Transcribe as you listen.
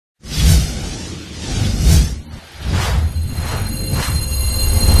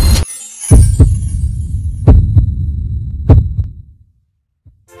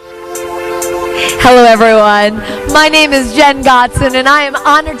Hello everyone, my name is Jen Gotson and I am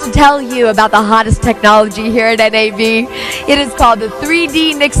honored to tell you about the hottest technology here at NAB. It is called the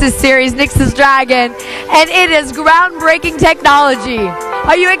 3D Nixus series, Nixus Dragon, and it is groundbreaking technology.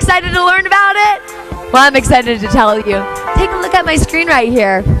 Are you excited to learn about it? Well, I'm excited to tell you. Take a look at my screen right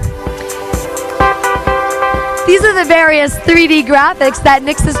here. These are the various 3D graphics that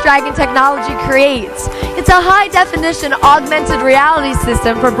Nixus Dragon technology creates. It's a high-definition augmented reality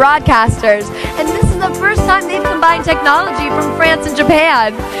system for broadcasters, and this is the first time they've combined technology from France and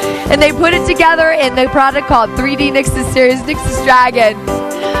Japan. And they put it together in the product called 3D Nixus series, Nixus Dragon.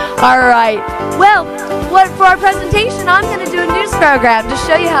 Alright, well, for our presentation, I'm going to do a news program to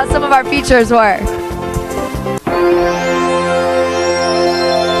show you how some of our features work.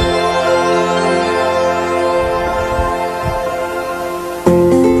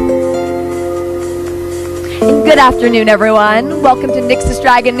 Good afternoon, everyone. Welcome to Nixus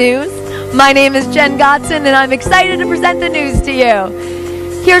Dragon News. My name is Jen Gotson, and I'm excited to present the news to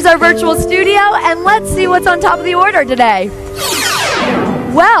you. Here's our virtual studio, and let's see what's on top of the order today.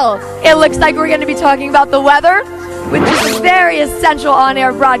 Well, it looks like we're going to be talking about the weather, which is a very essential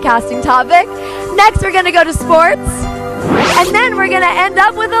on-air broadcasting topic. Next, we're going to go to sports, and then we're going to end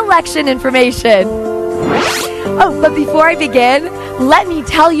up with election information. Oh, but before I begin, let me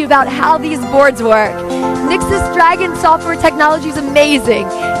tell you about how these boards work. Nixus Dragon software technology is amazing.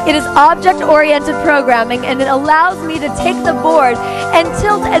 It is object-oriented programming, and it allows me to take the board and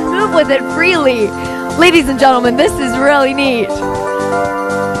tilt and move with it freely. Ladies and gentlemen, this is really neat.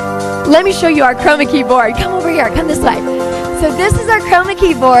 Let me show you our chroma key board. Come over here, come this way. So this is our chroma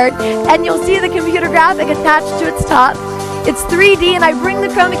key board, and you'll see the computer graphic attached to its top. It's 3D, and I bring the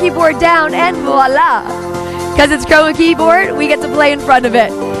chroma key board down, and voila! Because it's chroma keyboard, we get to play in front of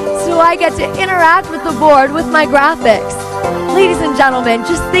it. So I get to interact with the board with my graphics. Ladies and gentlemen,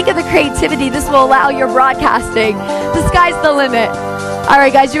 just think of the creativity this will allow your broadcasting. The sky's the limit.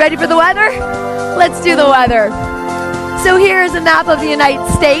 Alright guys, you ready for the weather? Let's do the weather. So here's a map of the United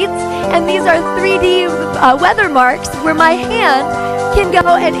States, and these are 3D weather marks where my hand can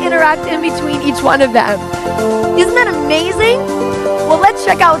go and interact in between each one of them. Isn't that amazing? Well, let's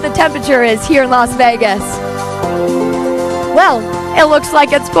check out what the temperature is here in Las Vegas. Well, it looks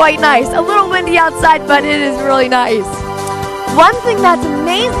like it's quite nice. A little windy outside, but it is really nice. One thing that's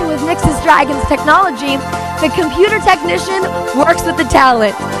amazing with Nixus Dragon's technology, the computer technician works with the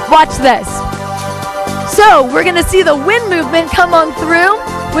talent. Watch this. So, we're going to see the wind movement come on through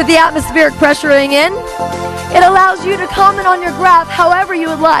with the atmospheric pressuring in. It allows you to comment on your graph however you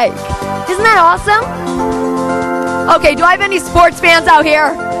would like. Isn't that awesome? Okay, do I have any sports fans out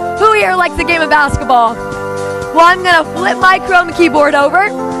here? Who here likes the game of basketball? Well, I'm going to flip my chroma keyboard over,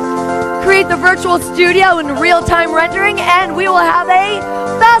 create the virtual studio in real-time rendering, and we will have a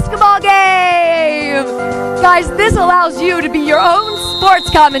basketball game! Guys, this allows you to be your own sports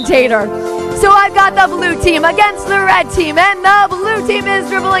commentator. So I've got the blue team against the red team, and the blue team is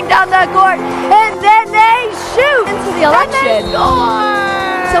dribbling down the court, and then they shoot into the election. And they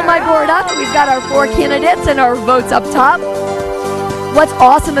score! So my board up, we've got our 4 candidates and our votes up top. What's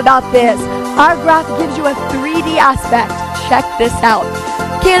awesome about this? Our graph gives you a 3D aspect. Check this out.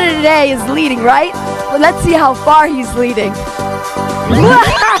 Candidate A is leading, right? Well, let's see how far he's leading.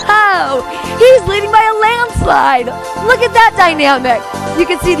 Wow! He's leading by a landslide. Look at that dynamic. You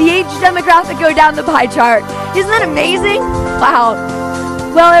can see the age demographic go down the pie chart. Isn't that amazing? Wow.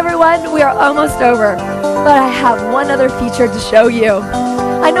 Well, everyone, we are almost over. But I have one other feature to show you.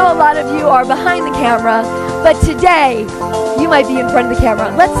 I know a lot of you are behind the camera, but today you might be in front of the camera.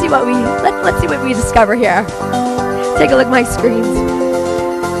 Let's see what we discover here. Take a look at my screens.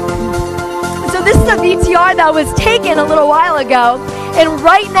 So this is a VTR that was taken a little while ago, and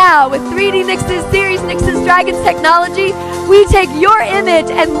right now with 3D Nixus series, Nixus Dragon's technology, we take your image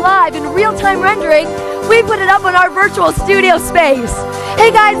and live in real-time rendering, we put it up on our virtual studio space.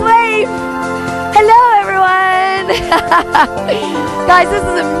 Hey guys, wave! Hello everyone! Guys, this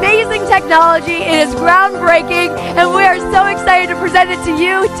is amazing technology. It is groundbreaking, and we are so excited to present it to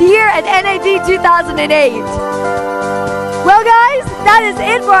you here at NAB 2008. Well guys, that is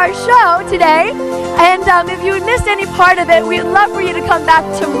it for our show today. And if you missed any part of it, we'd love for you to come back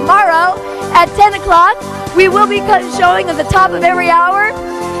tomorrow at 10 o'clock. We will be showing at the top of every hour.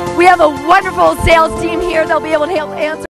 We have a wonderful sales team here. They'll be able to answer